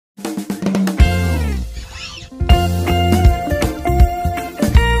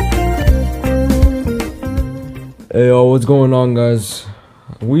Hey yo, what's going on, guys?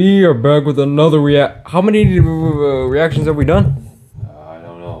 We are back with another How many reactions have we done? I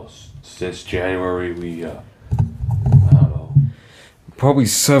don't know. Since January, I don't know. Probably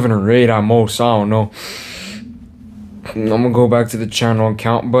 7 or 8 at most. I don't know. I'm gonna go back to the channel and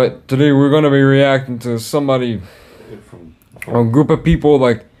count. But today we're gonna be reacting to somebody, a group of people,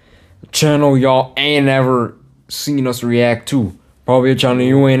 like a channel y'all ain't ever seen us react to. Probably a channel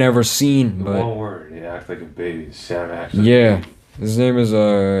you ain't ever seen. But one word, they act like a baby. Sam acts like yeah, a baby. His name is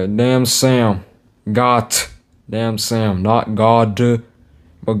GotDamnSam. GotDamnSam, not God,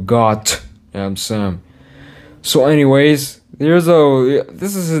 but GotDamnSam. So, anyways, here's I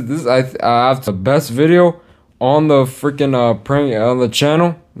have the best video on the freaking prank on the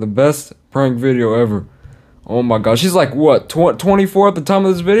channel. The best prank video ever. Oh my god, she's like what 24 at the time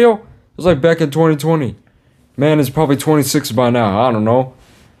of this video? It was like back in 2020. Man is probably 26 by now. I don't know,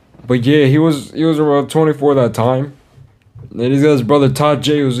 but yeah, he was around 24 that time. And he's got his brother Todd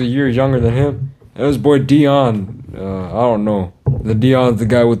J, who's a year younger than him, and his boy Dion. I don't know. The Dion's the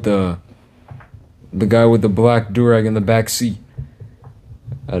guy with the black durag in the back seat.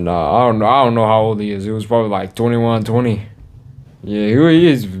 And I don't know how old he is. He was probably like 21, 20. Yeah, he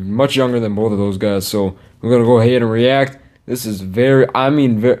is much younger than both of those guys. So we're gonna go ahead and react. This is very.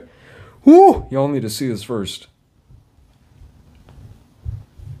 Whoo! Y'all need to see this first.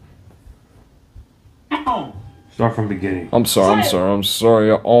 Start from beginning. I'm sorry.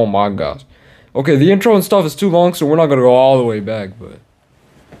 Oh my gosh. Okay, the intro and stuff is too long, so we're not gonna go all the way back, but.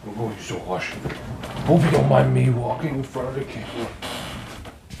 We're going so hush. Hope you don't mind me walking in front of the camera.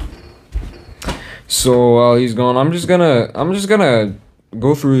 So while he's gone, I'm just gonna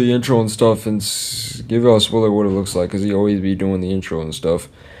go through the intro and stuff and give y'all a spoiler what it looks like, cause he always be doing the intro and stuff,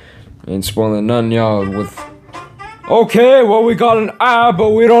 and spoiling nothing y'all with. Okay, well we got an ad, but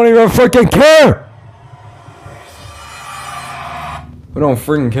we don't even freaking care. We don't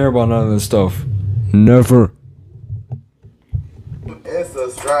freaking care about none of this stuff. Never. And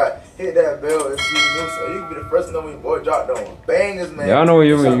subscribe, hit that bell if you new, so you can be the first to know when your boy drop them bangers, man. Yeah, I know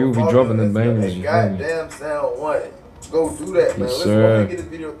you be dropping them bangers. GotDamnSam 1. Go do that, man. Yes, Let's sir. go and get this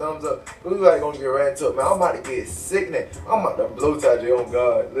video a thumbs up. We like gonna get right into it, man. I'm about to get sickening. I'm about to blow Todd J on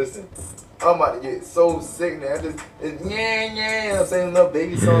God. Listen, I'm about to get so sickening. I'm saying little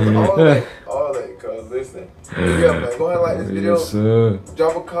baby songs, all that, cuz listen. Yeah, man, go ahead and like this video. Yes, sir.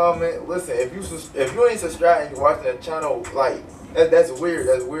 Drop a comment. Listen, if you ain't subscribed and you're watching that channel, like that's weird.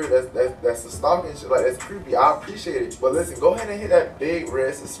 That's the stalking shit. Like, that's creepy. I appreciate it, but listen, go ahead and hit that big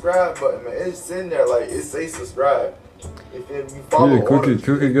red subscribe button, man. It's sitting there like it says subscribe. If you follow, yeah,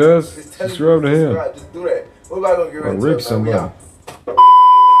 cookie, guys. Subscribe to him. Just do that. We're about to get right into it, man. We out.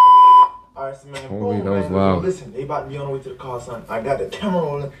 Alright, so man, holy, boom, that was man. loud. Listen, they about to be on the way to the car, son. I got the camera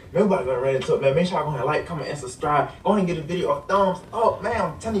rolling. Man, we about to go right into it, man. Make sure y'all go ahead and like, comment, and subscribe. Go ahead and get the video a thumbs up, man.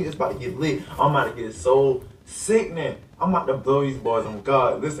 I'm telling you, it's about to get lit. I'm about to get so sickening. I'm about to blow these boys on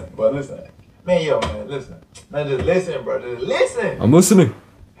God. Listen, man, yo, man, listen. Man, just listen, bro. Just listen. I'm listening.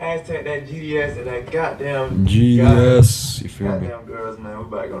 Hashtag that GDS and that goddamn GDS. You feel me? goddamn girls, man. We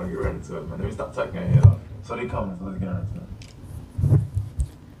about to go get right into it, man. Let me stop talking our head off. So they coming, so let's get right into it.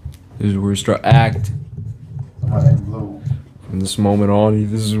 This is where we start act. From this moment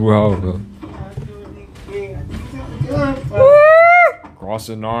on, this is how it goes.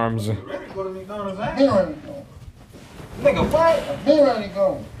 Crossing arms. Nigga, what? I've been ready to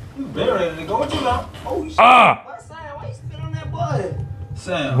go. You been ready to go? What you know? Oh, shit. Ah! Why you spit on that boy?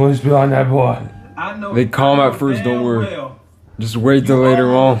 Sam. Who's behind that boy? I know. They calm at first, don't worry. Just wait till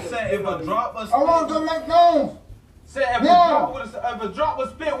later on. Sam, if a drop was I want to go McDonald's. Sam, if a drop was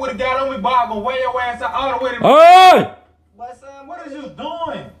spit would have got on me, Bob, gonna weigh your ass out all the way to. Hey! But Sam, what is you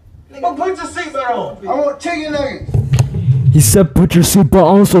doing? Nigga, put your seatbelt on. I want chicken nuggets. He said put your seatbelt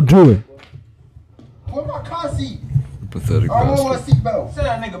on, so do it. Where's my car seat? Pathetic I want my bastard. seatbelt.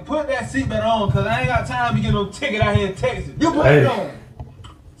 Sam, nigga, put that seatbelt on, cause I ain't got time to get no ticket out here in Texas. You put it on.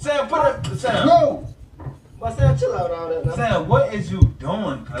 Sam, put it. Sam. No. But Sam, chill out all that. Sam, what is you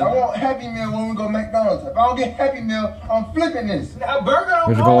doing? I want Happy Meal when we go McDonald's. If I don't get Happy Meal, I'm flipping this. A burger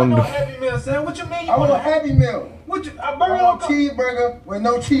don't come with no Happy Meal, Sam. What you mean? I want a Happy Meal. What you? A I burger want don't come. cheeseburger with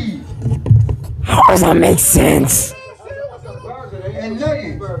no cheese. How does that make sense? And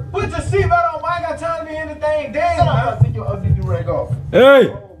nuggets. Put your seatbelt on. I ain't got time to be anything. Damn, I take your ugly do-rag off.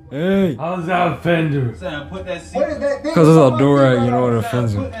 Hey! Hey! How's that offender? Sam, put that seat. What is that thing? Because it's Put a my do-rag, seatbelt you know on. what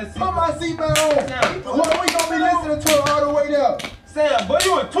offends him. Put my seatbelt on. What we gonna be listening to it all the way there? Sam, boy,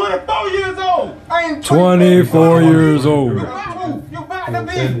 you are 24 years old. I am 24 years old. You about to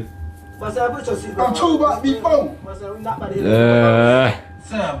be. I'm 2 about to be 4.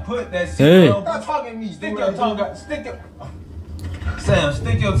 Sam, put that Hey. seatbelt. Stop talking to me. Stick your tongue out. Sam,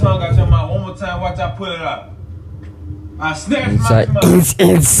 stick your tongue out your mouth one more time. Watch I pull it out. I snatch my mouth. It's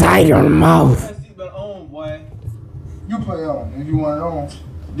inside your mouth. Put that seatbelt on, boy. You put it on if you want it on.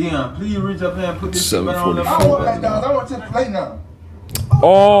 Dion, please reach up here and put this seatbelt on. I want McDonald's. I want Chick-fil-A now.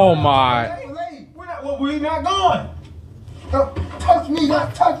 Oh my. Chick-fil-A. We're not going. Don't touch me.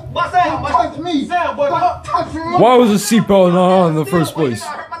 Don't touch. What's that? Don't touch me. Sam, boy, Don't touch me. Why was the seatbelt not on in the first place?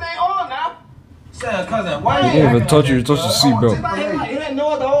 Sam, cousin, why You you didn't even touch it, you touched the seatbelt. You didn't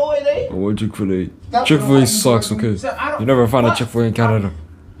know it the whole way there? I want Chick-fil-A. Chick-fil-A sucks, okay? You never find a Chick-fil-A in Canada.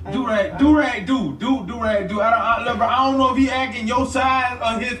 Do. I don't know if he acting your size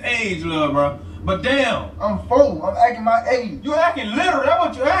or his age, love, bro. But damn, I'm 4. I'm acting my age. you acting literal. That's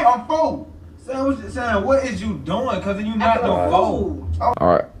what you acting. I'm 4. Sam, what is you doing? Cause you not no fool.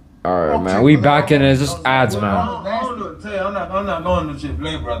 Alright, man. We back in it. It's just ads, man. I don't know what to tell you. I'm not going to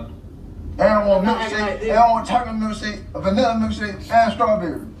Chick-fil-A, brother. And I want milkshake. And I want chocolate milkshake, a vanilla milkshake, and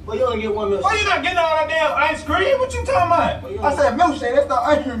strawberry. Well, you only get one milkshake. Why you not getting all that damn ice cream? What you talking about? I said milkshake. That's not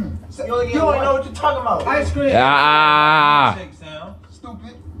ice cream. You only You get don't one. know what you're talking about. Ice cream. Ah. Milkshake, Sam.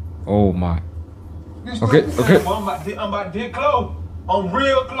 Stupid. Oh my. You Okay, stupid. okay. I'm about to get close. I'm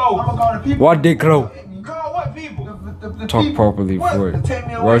real close. I'm gonna call the people. What dick crow? Call what people? The Talk people. properly What? for To it. take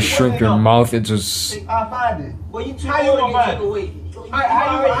me away. Or What shrink they your know? mouth into s- I'll find it. Well, you too How you old gonna to get find took it? away.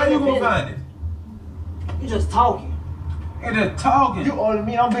 How you gonna find it? You just talking. And just talking. You older than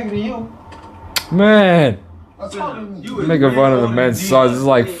me. I'm bigger than you. Man. I'm talking to me. You is Making way fun of the older man's than size. me. It's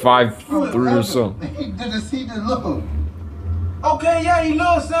like 5'3" or something. He just look. Okay, yeah, he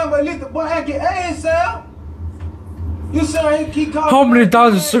loves Sam, but at least the boy acting age, Sam. You saying he keep calling. How many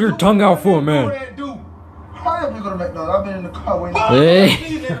times you stick your tongue out for, man? Hurry up and go to McDonald's. I've been in the car waiting. Hey.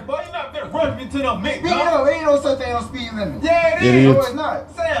 Boy, you not gonna rush me to the Speed McDonald's. up. Ain't no such thing on speed limit. Yeah, it It is. is. No, it's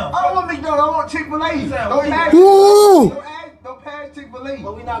not. Sam. I don't want McDonald's. I want Chick-fil-A. Sam, Don't what pass. Ooh. Don't pass Chick-fil-A.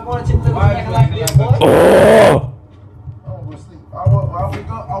 But we not going to Chick-fil-A Why acting you like acting this, like boy. Oh. I want to go sleep. I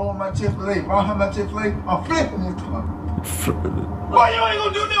want my Chick-fil-A. If I don't have my Chick-fil-A, I'm flipping this car. Boy, you ain't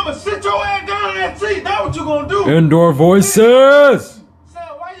gonna do nothing but sit your ass down in that seat. That's what you gonna do. Indoor voices. Sam,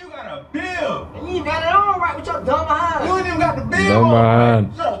 why you got a bill? And you ain't got it on right with your dumb eyes. You ain't even got the bill No on.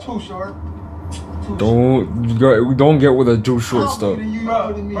 man. Shut up, too short. Don't get with the too short stuff.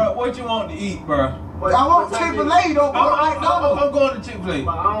 Bro, what you want to eat, bro? I want Chick-fil-A though. I'm going to Chick-fil-A.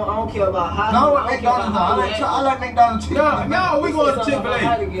 But I don't care about how No, I don't care about how you act. I like McDonald's Chick-fil-A. No, we going to Say something about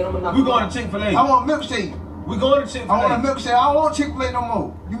how to Chick-fil-A. get 'em and knock We 'em going out. to Chick-fil-A. I want milkshake. We going to I Chick-fil-A. want a milkshake. I don't want Chick-fil-A no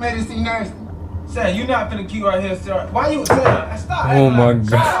more. You made it seem nasty. Sam, you not finna keep right here, sir. Why you, Sam? Stop. Oh my acting like-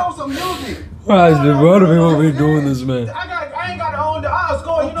 God. I want some music. Why do people be doing this, man? I ain't got to own the hours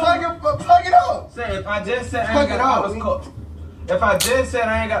score. You know. Plug it up. Sam, if I just said I Plug ain't it got out. hours score. If I just said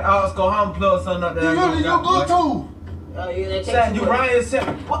I ain't got hours score, how I'm plug something up there? You good too. Yeah, that Sam, takes you too much. right yourself.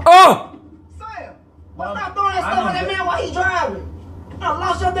 What? Oh! Sam, why stop throwing that stuff at that man while he driving? I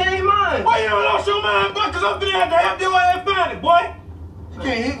lost your damn mind. Why you done lost your mind, boy? Cause I'm finna have to help your ass find it, boy. You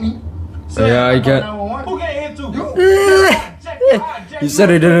can't hit me. Yeah, he can't. Who can't hit you? He said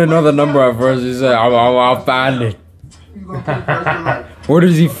he didn't know the number at first. He said, I'll find it. You gonna put it first in life. Where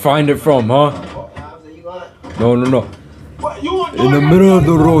does he find it from, huh? You gonna... No. What, you want In the middle of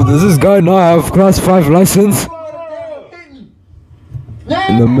the road. Does this guy not have class 5 license?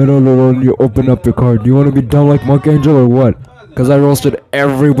 In the middle of the road, you open up your car. Do you want to be dumb like Mark Angel or what? Because I roasted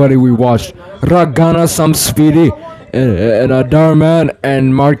everybody we watched. GotDamnSam Speedy and Adar Man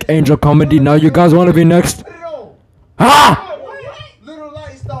and Mark Angel comedy. Now you guys want to be next? Put it on. Ah! Little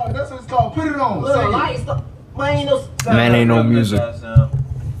light star. That's what it's called. Put it on. Little Say it. light stuff. Man, ain't no... Man, ain't no music.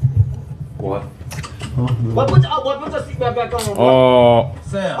 What? What, put your seatbelt back on, boy. Oh,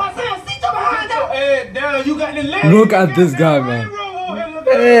 Sam. Why, Sam, sit your behind Your that. ass down. You got the leg. look at this guy, man.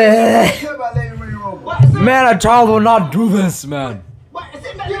 Care about Lady Ray Rover. What, Sam? Man, a child will not do this, man. What,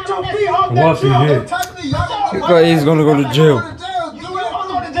 sit back Get down your on feet that off seat. that What he truck. hit? Don't touch me. Y'all Because he's gonna go to jail. Go to jail. You Do don't it.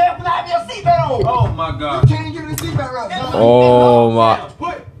 go to jail for not having your seatbelt on. Oh my God. You can't get the seatbelt right. Oh my.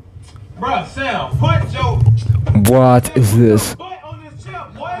 Bruh, Sam, put your What is this? butt on this chair,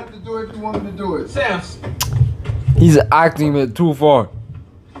 You boy. have to do it if you want me to do it. Sam, He's acting it too far.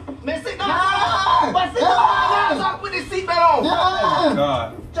 Man, sit down. Yeah. But sit down so I can put this seatbelt on. Yeah.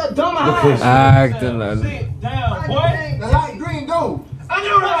 God. Your dumb eyes. Acting like. Sit down, boy. The light green go. I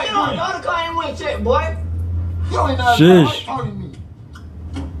know But right, you know, the green. other car ain't went check, boy. You don't even know how Sheesh. to talk to me.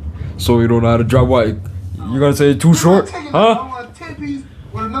 So you don't know how to drive? What? You gonna say too short? I Huh? want a 10 piece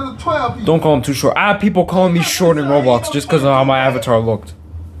with another 12 piece. Don't call him too short. I have people calling me short in Roblox just because of how my avatar looked.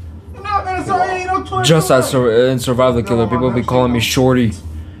 You're not gonna say ain't no just as in Survival Killer, people be calling me shorty,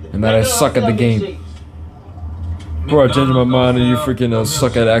 and that I suck at the game. Bro, I changed my mind and you freaking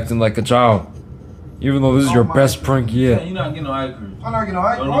suck at acting like a child. Even though this is your best prank yet. You're not getting no ice cream. I'm not getting no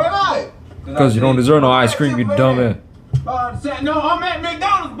ice cream. Why not? Because you don't deserve no ice cream, you dumbass. No, I'm at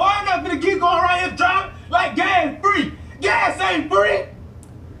McDonald's, boy. I'm not gonna keep going around here driving like gas free. Gas ain't free.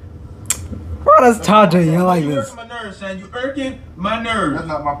 Why does Tajay yell like You this? irking my nerves, son. You irking my nerves. That's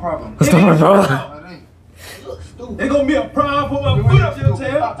not my problem. That's not my problem. That ain't. It's gonna be a problem. Put my foot up your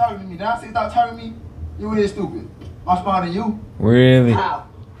tail. Stop talking to me. Now I say stop talking to me. You is stupid. I'm smarter than you. Really? How?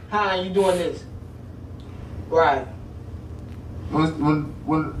 How are you doing this? Right.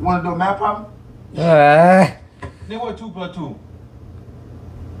 Wanna do a math problem? Ah. Then what 2 + 2?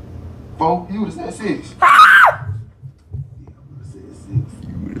 4. You would've said 6.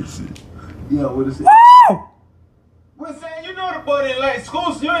 Yeah, I would've said. Well, saying you know the boy didn't like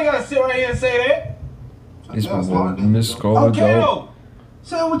school, so you ain't gotta sit right here and say that. It's my boy, Miss College Okay, out. though.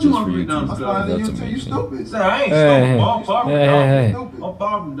 Say what you Just want for to be done. YouTube. I'm smarter than you That's too. You amazing. stupid. Say I ain't Hey, stupid. I'm far from hey, dumb. hey. Stupid. I'm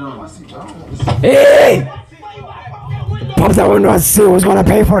far from dumb. I see. I don't wanna see. Hey! Pop that window and see who's gonna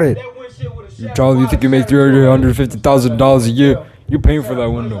pay for it. That windshield with a shadow. Charlie, you think you make $350,000 a year? You're paying for that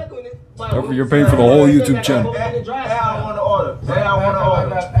window. You're paying for the whole YouTube channel. Hey, I want to order. Say I want to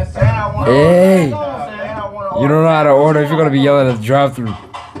order. Say I want to order. Hey! Say I want to order. You don't know how to order if you're gonna be yelling at the drive-thru.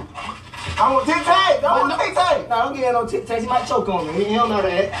 I want tic-tac. I want tic-tac. Nah, don't give him no tic-tacs. He might choke on me. He don't know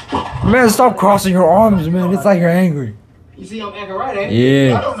that. Man, stop crossing your arms, man. It's like you're angry. You see I'm acting right, ain't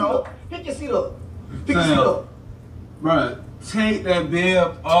Yeah. I don't know. Pick your seat up. Pick your seat up. Bro, take that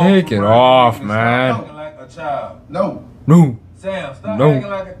bib off. Take it bro. off, Stop man. talking like a child. No. No. Sam, stop No. acting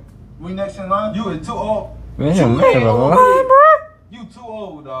like a... We next in line. You is too old. Man, Too I'm not gonna old. lie, bro. You too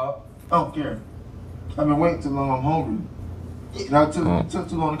old, dog. I don't care. I've been waiting too long. I'm hungry. Now it took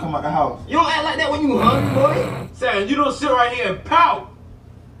too long to come out the house. You don't act like that when you hungry, boy. Sam, you don't sit right here and pout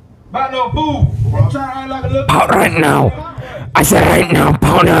about no food. I'm trying to act like a little... Pout right now. I said right now,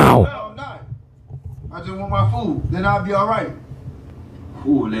 pout now. No, I'm not. I just want my food. Then I'll be all right.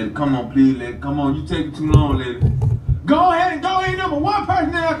 Ooh, lady, come on, please, lady. Come on, you take it too long, lady. Go ahead and go in number one person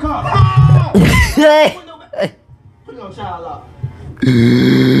in that car. Put it on child lock.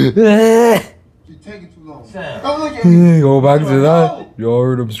 You taking too long. Sam. Don't look at me. Go back to that. Y'all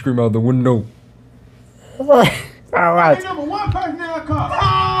heard him scream out the window. Alright. Number one person in that car.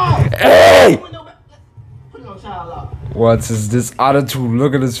 Hey! Put it on child lock. What's this attitude?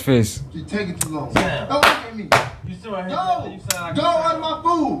 Look at his face. You taking too long. Sam. Don't look at me. You sit right here. Go. You sound like Go on my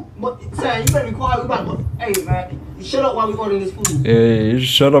food. But, Sam, you better be quiet. We about to... Hey, man. Shut up while we ordering this food. Hey,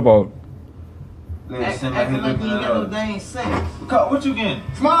 shut up out. Lady, Sam, right Acting here like you looking ain't at got no us. dang sense. What you getting?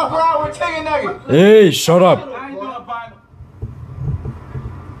 Small fry with chicken nugget. Hey, shut up. How you doing, partner?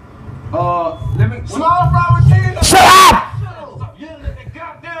 Let me... Small fry with chicken nugget. Shut up! Stop yelling at the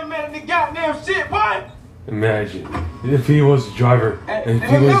goddamn man and the goddamn shit, boy. Imagine if he was the driver and if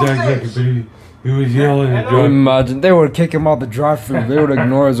he and was acting milkshakes. like a baby, he was yelling and driving. Imagine they would kick him out the drive-thru. They would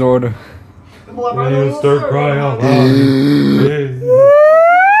ignore his order. The boy And right he on would your start shirt, crying right out now. loud. Yeah.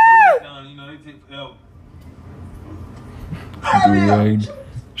 You know, they take forever. Great.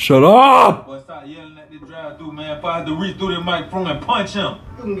 Shut up! Boy, stop yelling at the drive-through, man. If I had to reach through the microphone and punch him.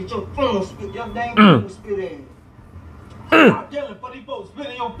 You can get your phone spit. Your dang phone spit in. Stop yelling for these folks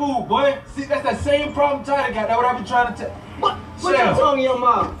spitting your food, boy. See, that's that same problem Tyler got. That's what I be trying to tell. What? Put Sam. your tongue in your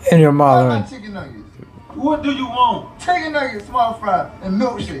mouth. In your I mouth, like man. chicken nuggets. What do you want? Chicken nuggets, small fry, and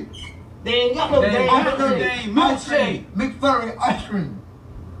milkshake. They ain't got no They dang ain't got no milkshake. dang milkshake. McFlurry ice cream.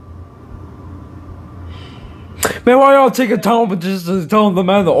 Man, why y'all taking time but just to tell the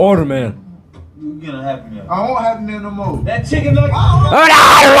man the order, man? You get a happy meal. I won't have them no more. That chicken nugget.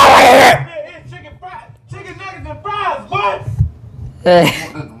 It's chicken fries. Chicken nuggets and fries, boy.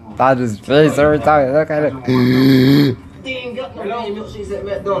 That is face every time I look at it. They ain't got no dang milkshakes at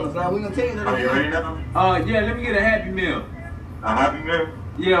McDonald's. Now we gonna tell you that. Are you ready now? Yeah, let me get a happy meal. A Happy Meal?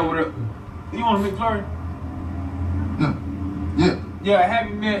 Yeah, with a. You want a McFlurry? Yeah. Yeah, a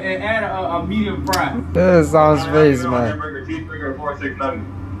happy meal and add a medium fry. This on his face, man. Hamburger, cheeseburger, 4, 6 nuggets.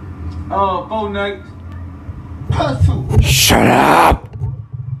 4 nuggets. Plus 2. Shut up!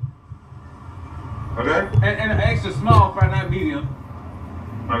 Okay? And an extra small fry, not medium.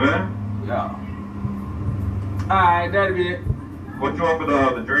 Okay? Yeah. Alright, that'll be it. What you want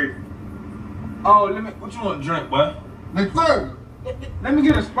for the drink? Oh, what you want to drink, boy? McFlurry. Let me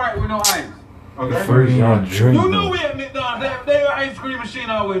get a Sprite with no ice. Okay? First, not drink. You knew we had McDonald's. They ice cream machine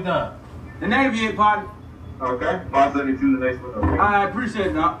always done. And that'll be it, partner. Okay? 572 the next one. Okay? I appreciate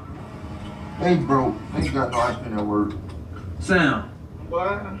it, Doc. Hey, bro. Ain't got no ice cream at work. Sam,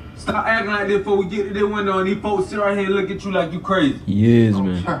 Boy. Stop acting like this before we get to this window and these folks sit right here and look at you like you crazy. He is, I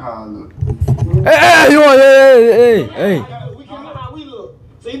don't man. care how I look. Hey, you want? Hey. We can know how we look.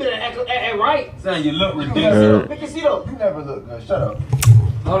 So you better act right. Saying you look ridiculous. Make it see though. You never look good. Shut up.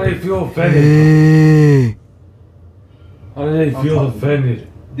 How do they feel offended? Hey. How do they feel offended?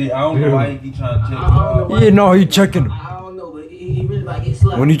 Dude, I don't know why he keep trying to check you out. Yeah, no, he checking him. I don't know, but he really like get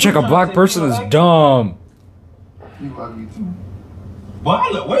slapped. When you check a black person, it's dumb. You ugly too. Boy, I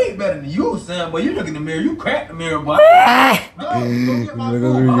look way better than you, Sam. Boy, you look in the mirror, you crack the mirror, boy. Go get my Look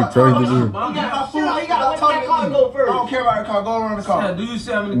food. at you, crazy dude. He got my food. He got to let that car go I first. don't care about the car. Go around the car. Sam, do you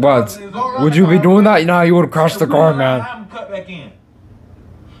see how many But cars there's on? would you be doing that? Nah, you would have crashed the car, man. Have him cut back in.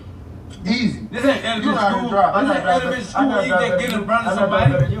 Easy. This ain't elementary You know how to school. drive. This ain't elementary school where you just get in front of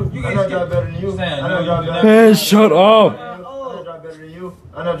somebody. You I get know drive better than you. Sam, I no, know you drive do better not. than you. Hey, shut up. I know drive better than you.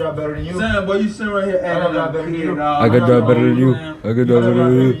 I know drive better than you. Sam, boy, you sitting right here acting like a kid, dog. I could drive better than you. I could drive better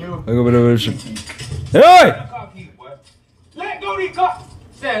than you. I could better than you. Hey! Let go these car.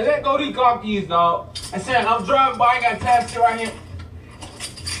 Sam, let go these car keys, dog. And Sam, I'm driving, but I ain't got time to sit right here.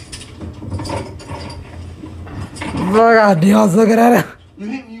 Look at Dion's looking at him. You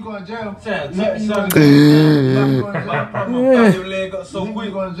hit me, you going to jail. Sam, You hit me, you going to Sam, jail. your leg up so You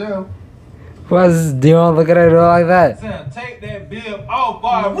quick. going to jail. Why is Dion looking at her like that? Sam, take that bib off,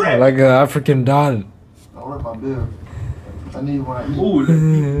 boy. Rip. Like an African Don. Don't rip my bill. I need one to eat. Ooh,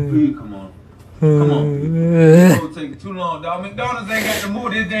 please, come on. Come on. It's taking too long, dog. McDonald's ain't got to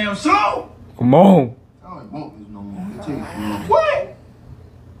move this damn slow. Come on. I don't want this no more. It takes too long. What?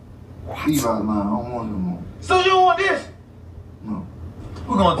 Leave out of mine. I don't want it no more. So you don't want this? No.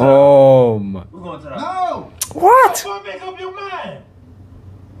 We're going to Oh my. We're going to the No! What? Boy, make up your mind.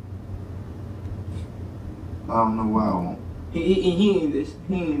 I don't know why I won't. He ain't this.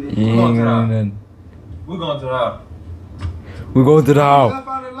 He ain't this. We're going to the house. We going to the house. Left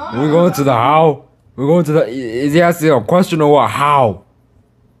out of line. We going to the house. We going to the. Is he asking a question or what? How?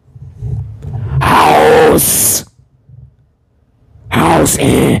 House. House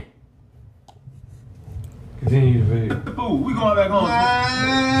in. Continue the video. Fool, we going back home.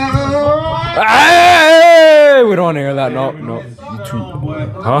 Hey! We don't want to hear that. No, no.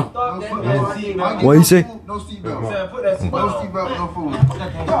 YouTube. Huh? What you say? No seatbelt. Sam, put that No seatbelt. seatbelt, no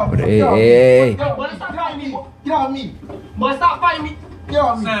food. But hey. Boy, stop fighting me. Get off me. Boy, stop fighting me. Get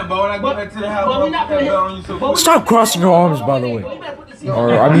off me. Sam, boy, when I get back to the house, But boy, we not put that gonna belt on you so quick. Stop crossing your arms, by the way. You better put the seat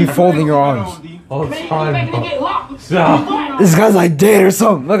Or I mean, folding your arms. All the Man, you time. making it get locked. Stop. This guy's like dead or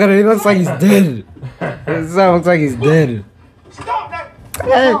something. Look at him. He looks like he's dead. This guy looks like he's dead. Stop that.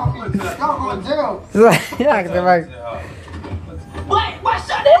 Hey. Y'all going to jail. He's like, yeah, they're like, Boy,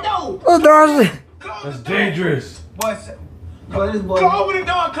 shut that door. oh, darling. That's dangerous. Boy, Sam, Boy, this boy. go open the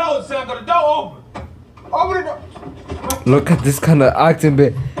door and close, Sam. Got the door open. Open the door. Look at this kind of acting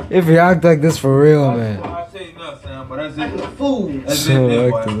bit. If you act like this for real, man. I tell you nothing, Sam, but that's it. Fool. That's it, So there,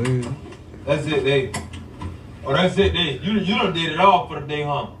 boy. acting. That's it, they. Oh, that's it, they. You done did it all for the day,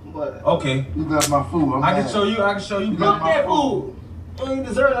 huh? But Okay. You left my food. I'm I can mad. show you. I can show you. fuck that fool. You ain't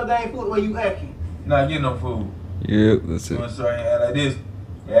deserve no dang food the way you acting. Nah, get no food. Yep, that's You it. wanna start act like this?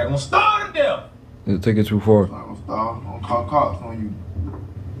 Yeah, gonna starve to death. It'll take it too far. I'm not going to starve. I'm going to call cops on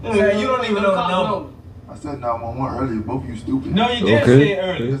you. Sam, you don't even know the number. I said 911 earlier. Both of you stupid. No, you didn't Okay. say it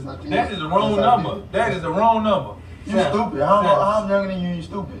earlier. Yes, I did. That is the wrong Yes, I number. did. That is the wrong number. You stupid. I'm younger than you. You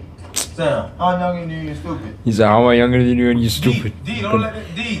stupid. Sam. I'm younger than you. You stupid. He said, how am I younger than you and you stupid? D, don't let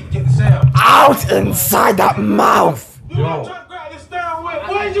it. D, get Sam. Out inside that mouth! You not trying to grab this steering wheel.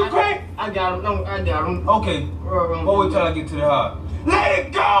 Why did you crank? I got him. No, I got him. Okay. Go wait till I get to the house. Let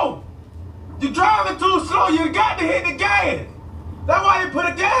it go! You're driving too slow. You got to hit the gas. That's why they put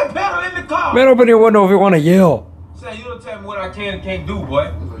a gas pedal in the car. Man, open your window if you want to yell. Sam, you don't tell me what I can and can't do, boy.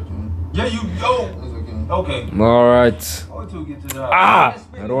 It's okay. Yeah, you yo. It's okay. Okay. Alright. Go till we get to the house. Ah!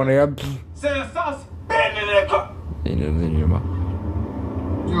 I don't want to hear. Sam, stop spitting in that car. You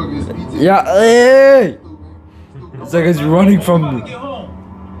gonna get speed ticket. Yeah, hey! Stupid. It's like he's running About to from. get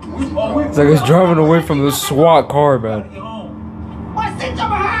home. It's like he's driving away from the SWAT car, man. Get home. Boy, sit your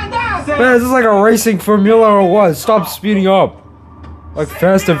behind down. Sam, Man, is this like a racing formula or what? Stop speeding up. Like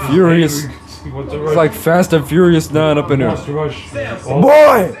Fast and Furious. What's the It's like Fast and Furious 9 up in here. What's the rush? Sam,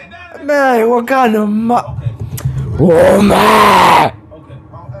 Boy! Man, what kind of Okay. Oh, man! Okay.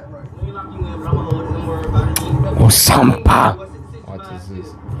 Don't act right. You lock you in, but I'ma hold it. Don't worry about it. Oh, Sampa! Boy, sit What behind is me.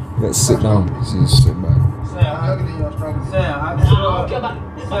 this? Let's sit down. Sit back. Sam, I'm younger than you. I'm stronger than you. Sam, I I don't care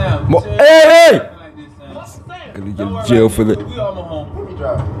about this. Sam, Mo- Sam, hey, hey! like this, Sam. What's the thing? Gonna Don't get worry in jail about for this. that. We almost home. Let me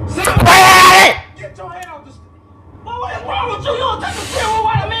drive. Sam, get your hand off the. Boy, what is wrong with you? You don't take a steering wheel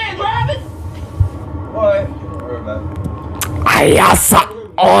while a man driving? Boy, don't worry about it. I yes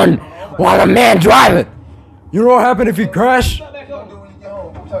on while a man driving. You know what happened if he crashed?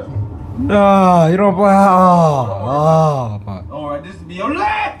 Nah, you don't play. Alright, this will be your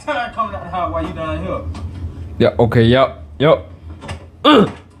last time coming out the house while you down here. Yeah, okay, yep.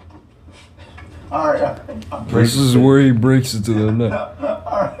 Alright. This is where he breaks it to the neck.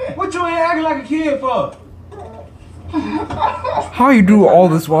 What you ain't acting like a kid for? How you do all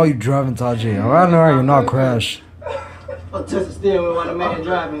this while you driving, Tajay? I know how you're not crash. Touch the steering wheel while the man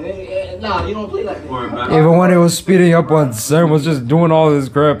driving. Nah, you don't play like that. Even when he was speeding up when Sam was just doing all this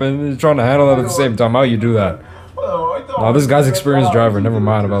crap and trying to handle it at the same time, how you do that? No, this guy's experienced driver. Never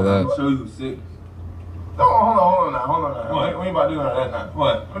mind about that. Show you sick. Hold on now. We ain't about to do none of that now.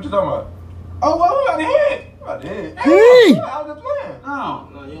 What you talking about? Oh, well, we about to hit. Hey! I was just playing.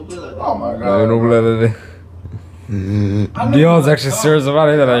 No, you don't play like that. Oh my No, god. you don't play that. Dion's actually serious about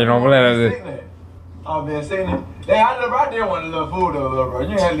it. That you don't play that. I've been saying it. Hey, I did want a little food though, little bro.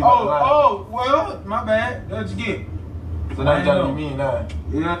 You had to leave Well, my bad. Let's get. So now you trying to be mean now.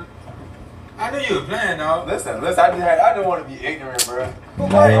 Yeah. I knew you were playing, dog. Listen, I just want to be ignorant, bro.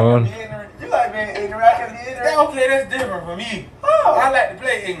 Man. You like being ignorant, I can be ignorant. Okay, that's different for me. Oh. I like to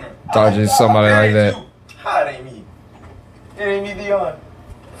play ignorant. Tajay's somebody like that. How it ain't me? It ain't me, Dion.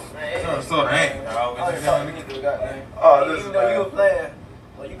 So ain't, dog. But you telling me to do goddamn. Oh, listen, You know you were playing.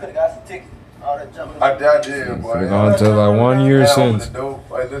 Well, you could have got some tickets. All that jumping. I did, boy. Could've gone to like 1 year since. Hey,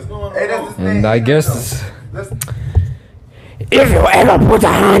 that's the thing. And I guess this. Listen. If you ever put a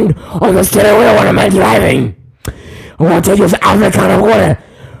hand on the steering wheel when I'm driving, I want to use every kind of water.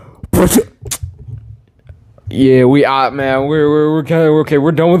 Yeah, we out, man. We're kind of okay.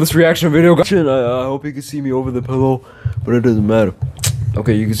 We're done with this reaction video. I hope you can see me over the pillow, but it doesn't matter.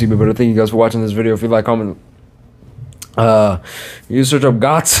 Okay, you can see me, but I thank you guys for watching this video. If you like, comment. You search up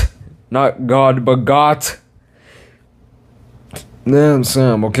not God, but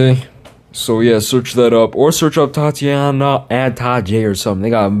GotDamnSam, okay? So yeah, search that up, or search up Tatiana and Tajay or something. They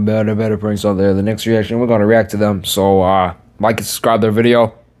got better pranks out there. The next reaction, we're gonna react to them. So like and subscribe their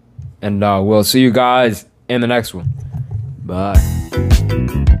video, and we'll see you guys in the next one. Bye.